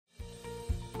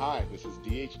Hi, this is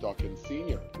D.H. Dawkins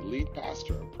Sr., the lead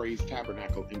pastor of Praise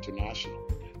Tabernacle International.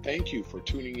 Thank you for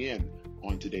tuning in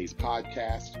on today's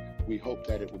podcast. We hope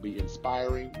that it will be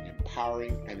inspiring,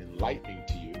 empowering, and enlightening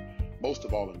to you, most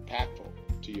of all impactful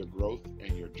to your growth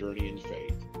and your journey in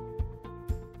faith.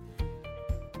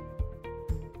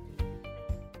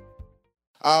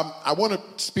 I want to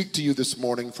speak to you this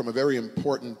morning from a very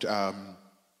important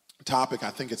topic. I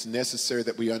think it's necessary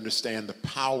that we understand the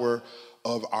power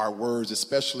of our words,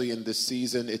 especially in this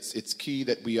season. It's key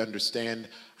that we understand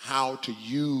how to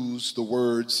use the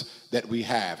words that we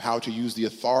have, how to use the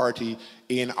authority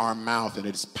in our mouth. And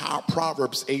it's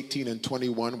Proverbs 18 and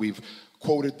 21. We've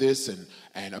quoted this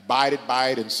and abided by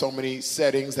it in so many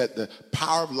settings, that the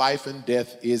power of life and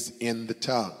death is in the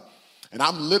tongue. And I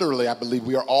believe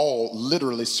we are all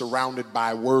literally surrounded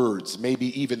by words,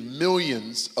 maybe even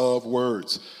millions of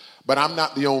words. But I'm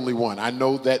not the only one. I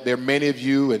know that there are many of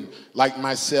you, and like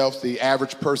myself, the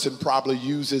average person probably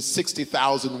uses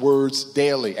 60,000 words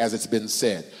daily, as it's been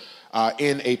said.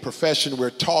 In a profession where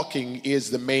talking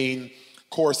is the main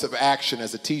course of action,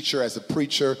 as a teacher, as a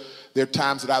preacher, there are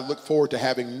times that I look forward to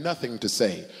having nothing to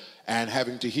say and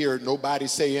having to hear nobody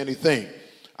say anything.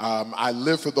 I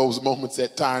live for those moments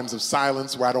at times of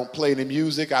silence where I don't play any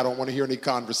music, I don't want to hear any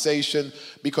conversation,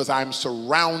 because I'm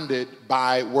surrounded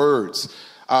by words.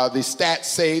 The stats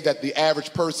say that the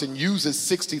average person uses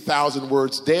 60,000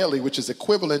 words daily, which is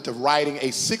equivalent of writing a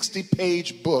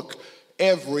 60-page book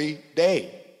every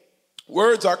day.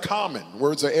 Words are common.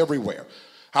 Words are everywhere.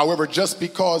 However, just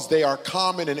because they are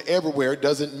common and everywhere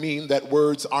doesn't mean that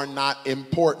words are not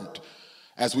important.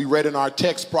 As we read in our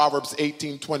text, Proverbs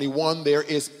 18:21, there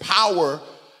is power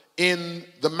in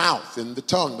the mouth, in the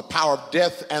tongue, the power of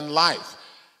death and life.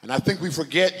 And I think we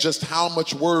forget just how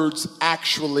much words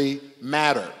actually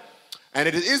matter. And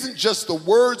it isn't just the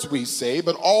words we say,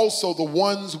 but also the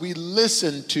ones we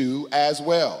listen to as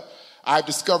well. I've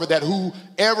discovered that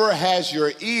whoever has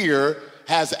your ear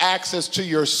has access to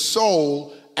your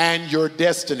soul and your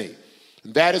destiny.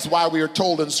 And that is why we are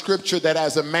told in Scripture that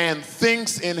as a man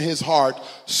thinks in his heart,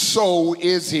 so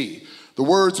is he. The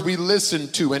words we listen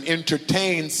to and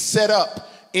entertain set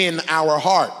up in our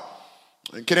heart.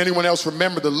 And can anyone else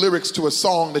remember the lyrics to a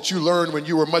song that you learned when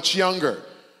you were much younger?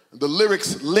 The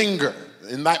lyrics linger.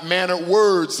 In that manner,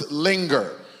 words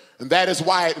linger. And that is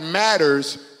why it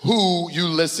matters who you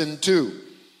listen to.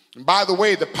 And by the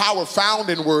way, the power found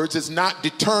in words is not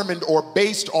determined or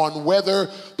based on whether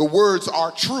the words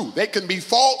are true. They can be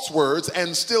false words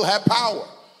and still have power.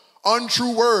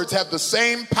 Untrue words have the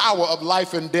same power of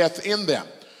life and death in them.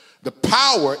 The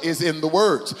power is in the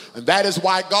words. And that is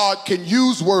why God can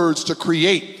use words to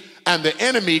create, and the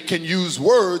enemy can use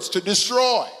words to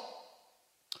destroy.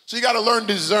 So you got to learn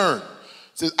to discern.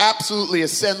 It's absolutely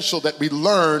essential that we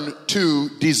learn to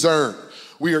discern.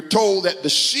 We are told that the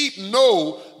sheep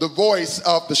know the voice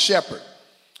of the shepherd.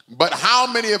 But how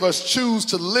many of us choose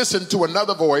to listen to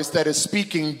another voice that is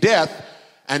speaking death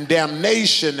and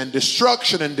damnation and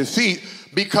destruction and defeat?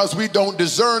 Because we don't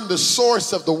discern the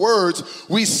source of the words,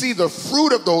 we see the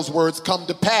fruit of those words come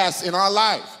to pass in our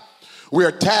life. We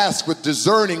are tasked with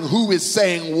discerning who is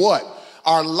saying what.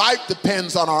 Our life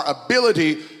depends on our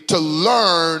ability to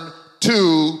learn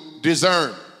to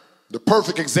discern. The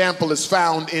perfect example is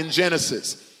found in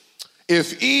Genesis.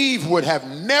 If Eve would have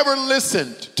never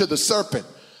listened to the serpent,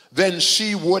 then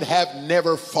she would have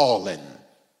never fallen.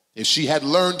 If she had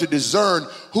learned to discern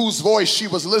whose voice she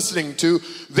was listening to,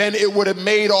 then it would have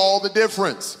made all the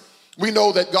difference. We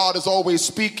know that God is always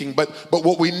speaking, but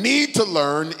what we need to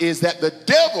learn is that the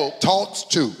devil talks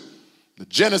too. The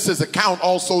Genesis account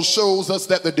also shows us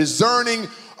that the discerning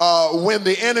when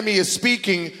the enemy is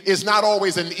speaking is not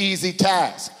always an easy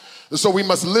task. So we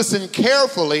must listen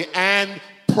carefully and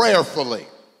prayerfully.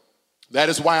 That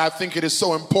is why I think it is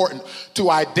so important to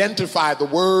identify the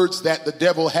words that the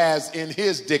devil has in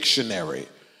his dictionary.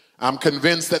 I'm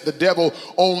convinced that the devil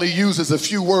only uses a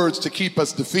few words to keep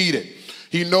us defeated.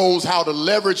 He knows how to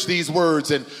leverage these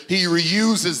words, and he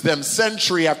reuses them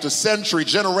century after century,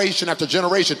 generation after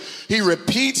generation. He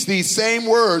repeats these same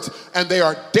words, and they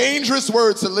are dangerous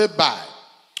words to live by.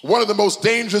 One of the most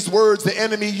dangerous words the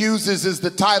enemy uses is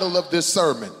the title of this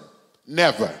sermon: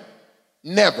 never.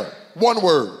 Never. One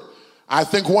word. I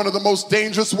think one of the most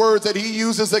dangerous words that he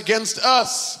uses against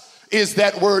us is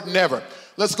that word never.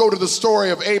 Let's go to the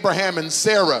story of Abraham and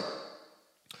Sarah.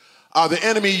 The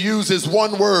enemy uses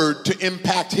one word to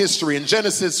impact history. In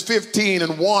Genesis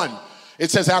 15:1,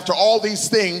 it says, after all these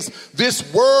things,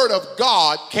 this word of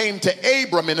God came to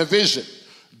Abram in a vision.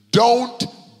 Don't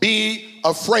be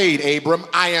afraid, Abram.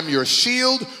 I am your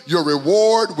shield. Your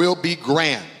reward will be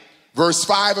grand. Verse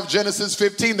 5 of Genesis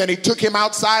 15, then he took him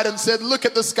outside and said, look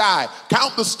at the sky,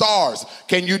 count the stars.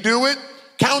 Can you do it?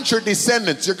 Count your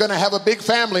descendants. You're going to have a big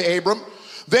family, Abram.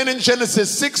 Then in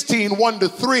Genesis 16,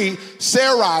 1-3,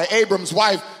 Sarai, Abram's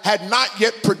wife, had not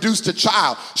yet produced a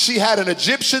child. She had an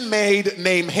Egyptian maid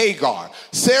named Hagar.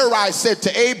 Sarai said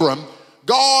to Abram,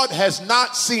 God has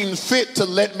not seen fit to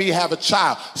let me have a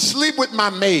child. Sleep with my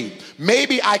maid.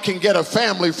 Maybe I can get a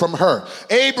family from her.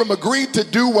 Abram agreed to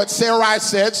do what Sarai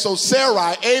said. So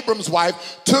Sarai, Abram's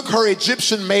wife, took her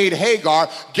Egyptian maid Hagar,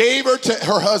 gave her to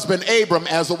her husband Abram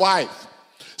as a wife.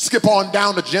 Skip on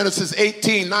down to Genesis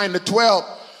 18,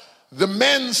 9-12. The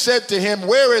men said to him,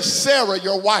 where is Sarah,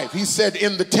 your wife? He said,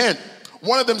 in the tent.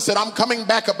 One of them said, I'm coming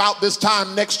back about this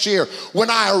time next year.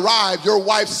 When I arrive, your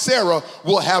wife Sarah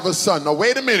will have a son. Now,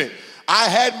 wait a minute. I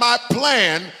had my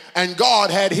plan and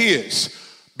God had his.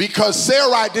 Because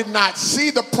Sarai did not see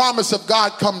the promise of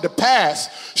God come to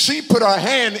pass, she put her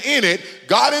hand in it,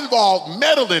 got involved,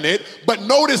 meddled in it, but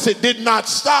notice it did not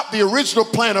stop the original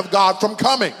plan of God from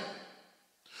coming.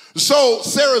 So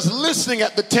Sarah's listening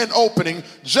at the tent opening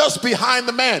just behind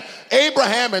the man.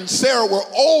 Abraham and Sarah were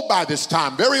old by this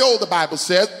time, very old, the Bible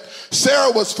says.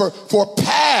 Sarah was far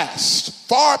past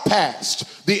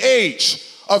the age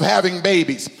of having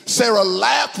babies. Sarah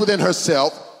laughed within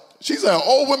herself. She said,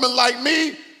 old women like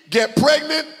me get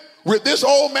pregnant with this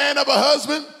old man of a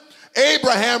husband?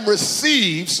 Abraham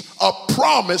receives a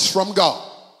promise from God.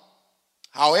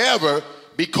 However,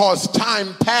 because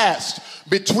time passed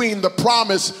between the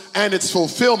promise and its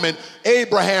fulfillment,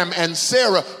 Abraham and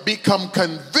Sarah become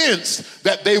convinced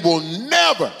that they will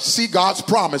never see God's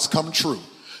promise come true.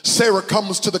 Sarah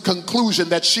comes to the conclusion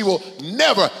that she will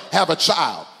never have a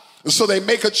child. So they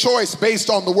make a choice based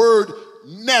on the word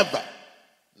never.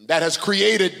 That has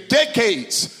created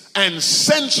decades and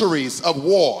centuries of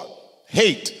war,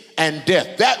 hate, and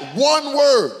death. That one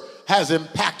word has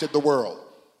impacted the world.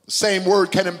 The same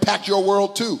word can impact your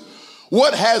world too.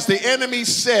 What has the enemy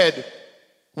said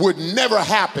would never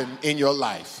happen in your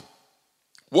life?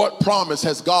 What promise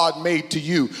has God made to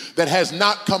you that has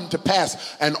not come to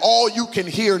pass? And all you can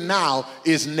hear now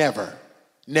is never,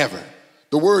 never.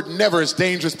 The word never is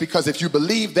dangerous because if you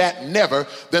believe that never,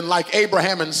 then like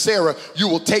Abraham and Sarah, you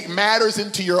will take matters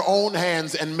into your own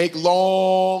hands and make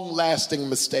long-lasting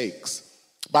mistakes.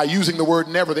 By using the word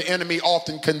never, the enemy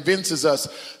often convinces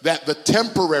us that the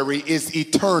temporary is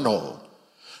eternal.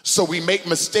 So we make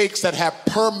mistakes that have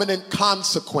permanent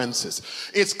consequences.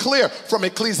 It's clear from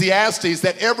Ecclesiastes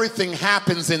that everything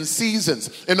happens in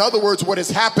seasons. In other words, what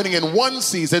is happening in one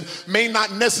season may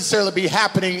not necessarily be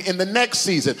happening in the next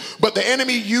season. But the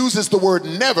enemy uses the word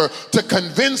never to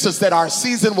convince us that our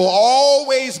season will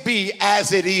always be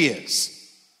as it is.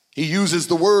 He uses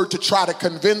the word to try to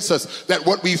convince us that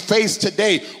what we face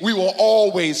today, we will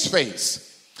always face.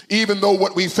 Even though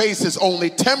what we face is only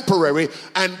temporary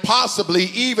and possibly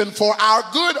even for our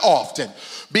good often.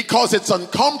 Because it's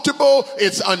uncomfortable,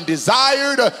 it's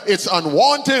undesired, it's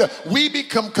unwanted. We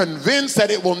become convinced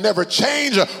that it will never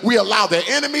change. We allow the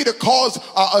enemy to cause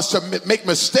us to make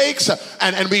mistakes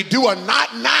and we do a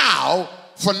not now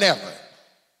for never.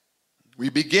 We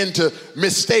begin to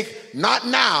mistake not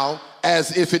now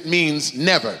as if it means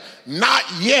never. Not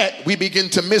yet, we begin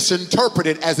to misinterpret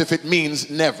it as if it means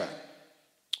never.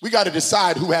 We got to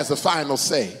decide who has the final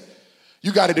say.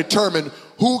 You got to determine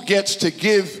who gets to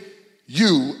give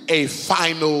you a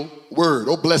final word.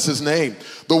 Oh, bless his name.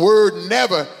 The word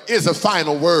never is a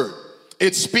final word.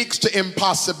 It speaks to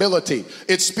impossibility.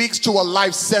 It speaks to a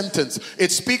life sentence.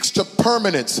 It speaks to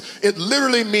permanence. It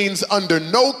literally means under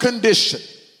no condition.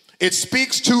 It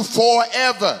speaks to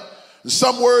forever.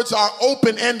 Some words are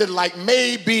open-ended like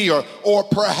maybe or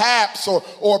perhaps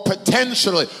or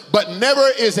potentially, but never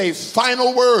is a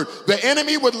final word. The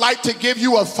enemy would like to give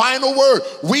you a final word.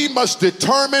 We must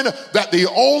determine that the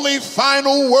only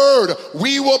final word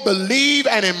we will believe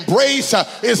and embrace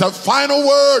is a final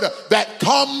word that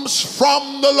comes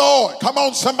from the Lord. Come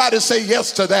on, somebody say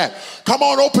yes to that. Come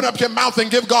on, open up your mouth and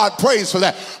give God praise for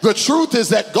that. The truth is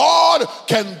that God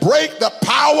can break the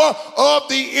power of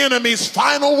the enemy's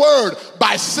final word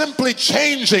by simply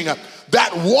changing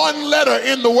that one letter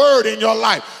in the word in your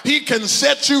life. He can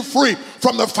set you free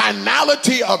from the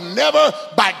finality of never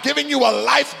by giving you a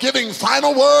life-giving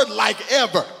final word like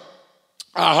ever.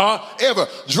 Ever.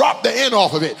 Drop the N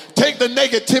off of it. Take the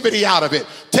negativity out of it.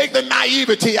 Take the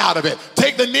naivety out of it.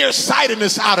 Take the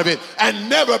nearsightedness out of it. And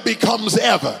never becomes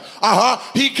ever.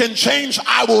 He can change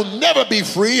I will never be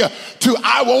free to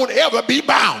I won't ever be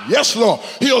bound. Yes, Lord.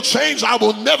 He'll change I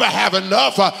will never have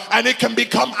enough and it can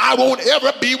become I won't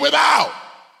ever be without.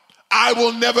 I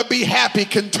will never be happy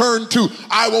can turn to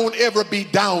I won't ever be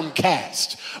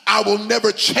downcast. I will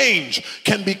never change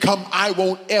can become I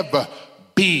won't ever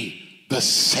be the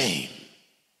same.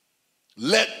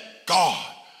 Let God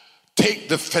take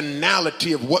the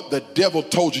finality of what the devil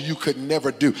told you could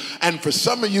never do. And for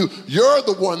some of you, you're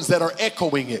the ones that are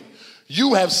echoing it.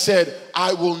 You have said,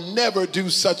 I will never do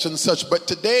such and such. But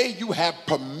today you have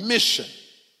permission.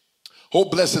 Oh,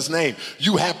 bless his name.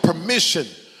 You have permission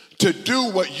to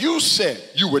do what you said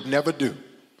you would never do.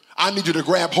 I need you to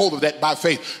grab hold of that by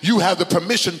faith. You have the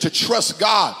permission to trust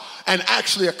God and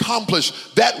actually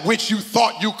accomplish that which you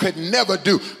thought you could never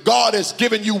do. God has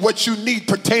given you what you need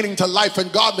pertaining to life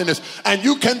and godliness, and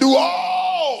you can do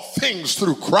all things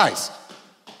through Christ.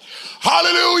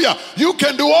 Hallelujah. You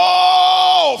can do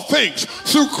all things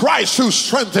through Christ who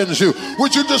strengthens you.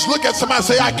 Would you just look at somebody and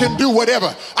say, I can do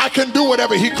whatever. I can do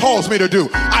whatever he calls me to do.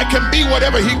 I can be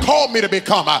whatever he called me to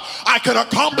become. I can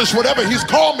accomplish whatever he's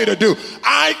called me to do.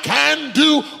 I can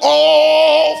do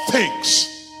all things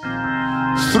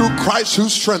through Christ who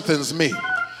strengthens me.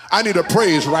 I need a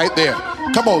praise right there.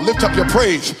 Come on, lift up your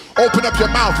praise. Open up your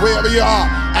mouth wherever you are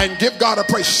and give God a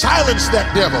praise. Silence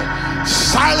that devil.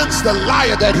 Silence the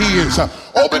liar that he is.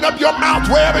 Open up your mouth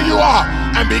wherever you are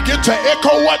and begin to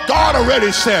echo what God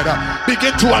already said.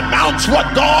 Begin to announce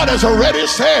what God has already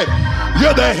said.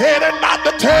 You're the head and not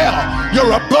the tail.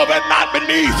 You're above and not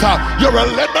beneath. You're a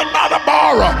lender, not a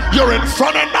borrower. You're in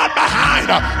front and not behind.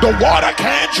 The water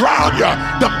can't drown you.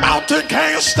 The mountain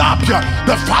can't stop you.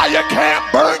 The fire can't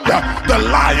burn you. The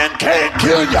lion can't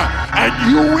kill you. And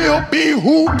you will be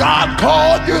who God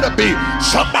called you to be.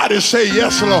 Somebody say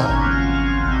yes, Lord.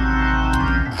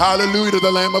 Hallelujah to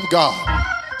the Lamb of God.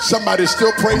 Somebody's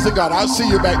still praising God. I see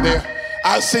you back there.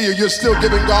 I see you. You're still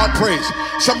giving God praise.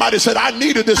 Somebody said, I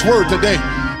needed this word today.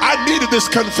 I needed this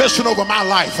confession over my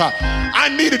life. I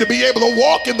needed to be able to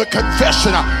walk in the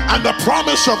confession and the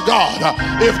promise of God.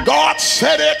 If God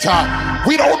said it,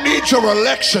 we don't need your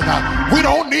election. We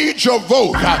don't need your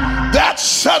vote. That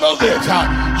settles it.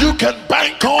 You can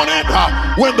bank on it.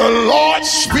 When the Lord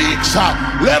speaks,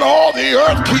 let all the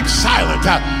earth keep silent.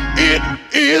 It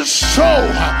is so.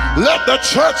 Let the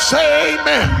church say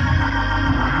amen.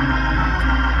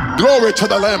 Glory to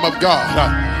the Lamb of God.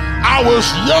 I was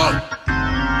young,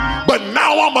 but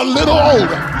now I'm a little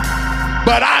older.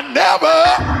 But I never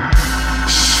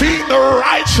seen the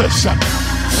righteous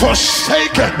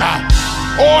forsaken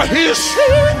or his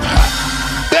seed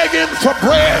begging for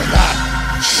bread.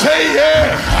 Say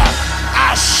yeah,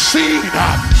 I seen.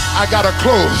 I gotta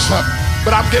close,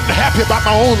 but I'm getting happy about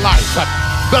my own life.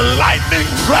 The lightning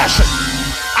flashing.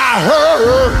 I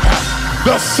heard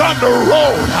the thunder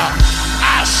roll.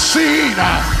 I seen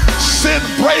sin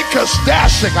breakers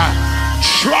dashing,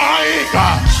 trying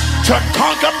to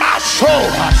conquer my soul.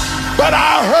 But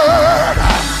I heard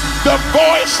the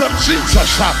voice of Jesus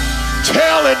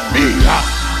telling me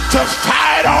to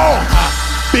fight on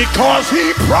because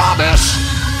he promised.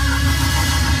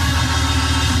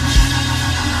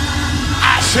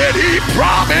 I said he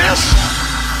promised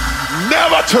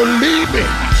never to leave me,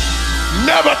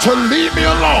 never to leave me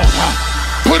alone.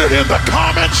 Put it in the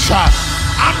comments.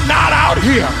 I'm not out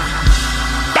here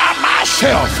by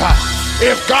myself.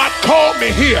 If God called me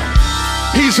here,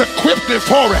 he's equipped me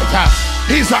for it.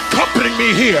 He's accompanying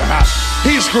me here.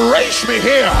 He's graced me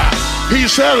here. He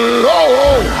said, Lo,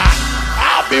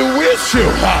 I'll be with you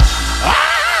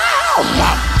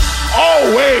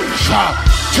always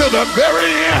to the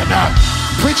very end.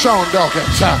 Preach on,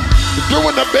 Dawkins.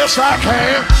 Doing the best I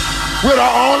can with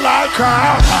our online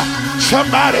crowd.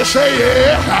 Somebody say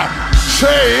yeah.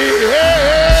 Say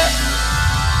yeah.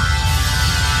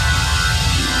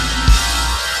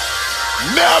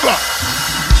 Never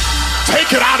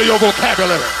take it out of your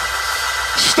vocabulary.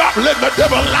 Stop letting the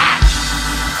devil lie.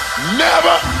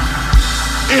 Never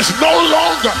is no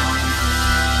longer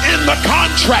in the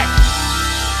contract,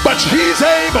 but he's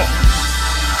able.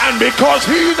 And because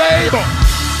he's able,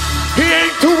 he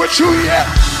ain't through with you yet.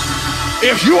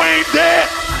 If you ain't dead,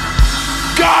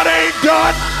 God ain't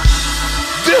done.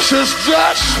 This is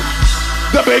just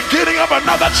the beginning of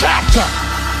another chapter.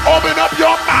 Open up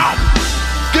your mouth.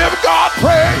 Give God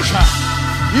praise.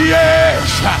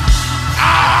 Yes.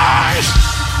 Eyes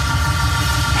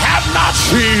have not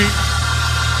seen.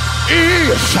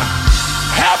 Ears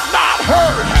have not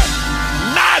heard.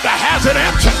 Neither has it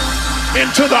entered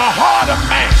into the heart of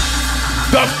man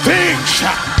the things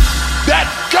that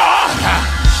God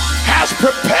has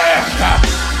prepared.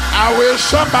 I wish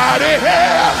somebody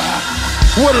here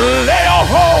would lay a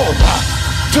hold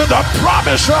to the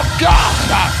promise of God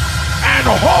and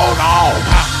hold on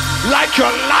like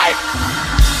your life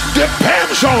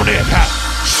depends on it.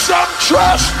 Some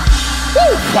trust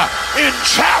in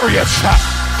chariots,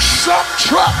 some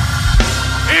truck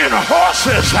in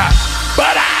horses,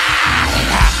 but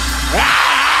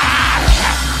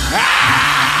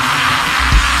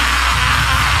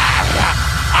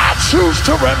I choose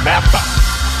to remember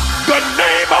the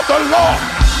name of the Lord,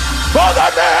 for the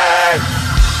name.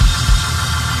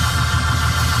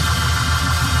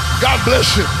 God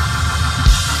bless you.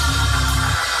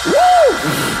 Woo!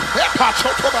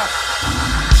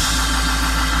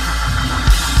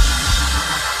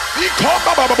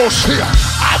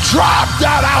 I drive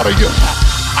that out of you.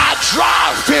 I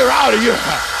drive fear out of you.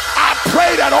 I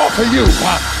pray that off of you.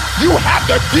 You have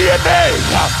the DNA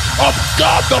of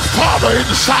God the Father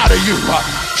inside of you.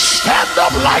 Stand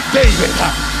up like David.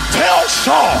 Tell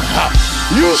Saul,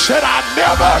 you said I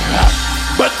never,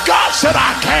 but God said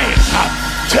I can.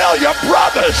 Tell your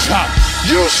brothers,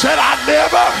 you said I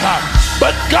never,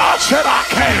 but God said I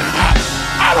can.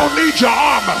 I don't need your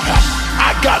armor.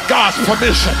 I got God's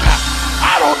permission.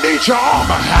 I don't need your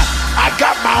armor. I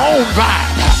got my own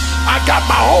vibe. I got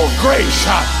my own grace.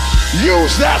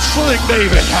 Use that sling,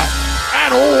 David,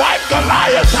 and wipe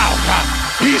Goliath out.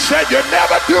 He said you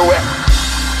never do it,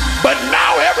 but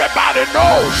now everybody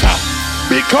knows,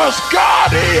 because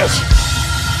God is,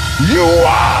 you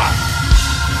are,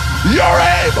 you're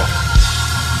able.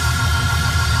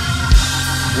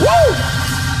 Woo!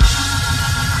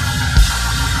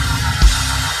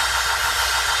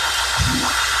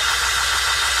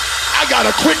 I got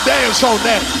a quick dance on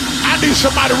that. I need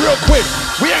somebody real quick.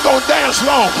 We ain't gonna dance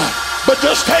long, but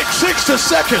just take 60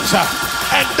 seconds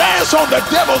and dance on the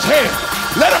devil's head.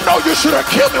 Let him know you should have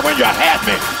killed me when you had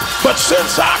me. But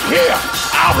since I'm here,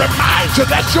 I'll remind you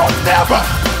that you'll never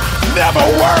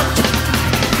worked.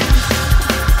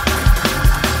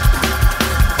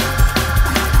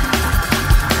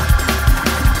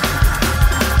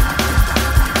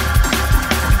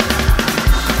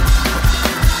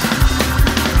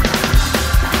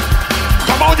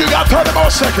 You got 30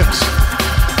 more seconds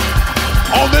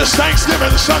on this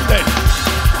Thanksgiving Sunday.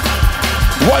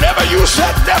 Whatever you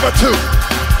said never to,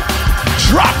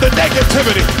 drop the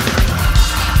negativity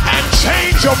and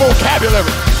change your vocabulary.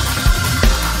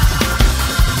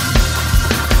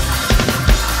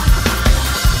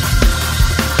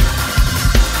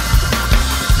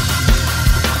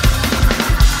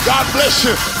 God bless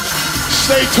you.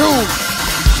 Stay tuned.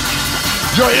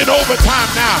 You're in overtime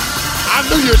now. I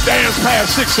knew you'd dance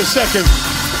past 60 seconds.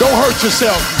 Don't hurt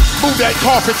yourself. Move that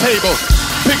coffee table.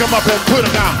 Pick them up and put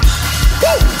them down.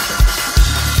 Woo!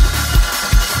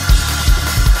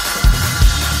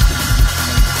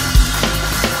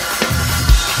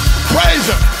 Praise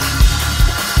him.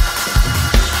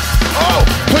 Oh,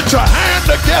 put your hand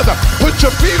together. Put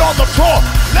your feet on the floor.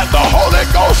 Let the Holy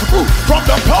Ghost move from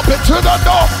the pulpit to the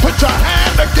door. Put your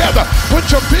hand together. Put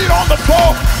your feet on the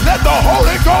floor. Let the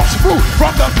Holy Ghost move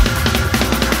from the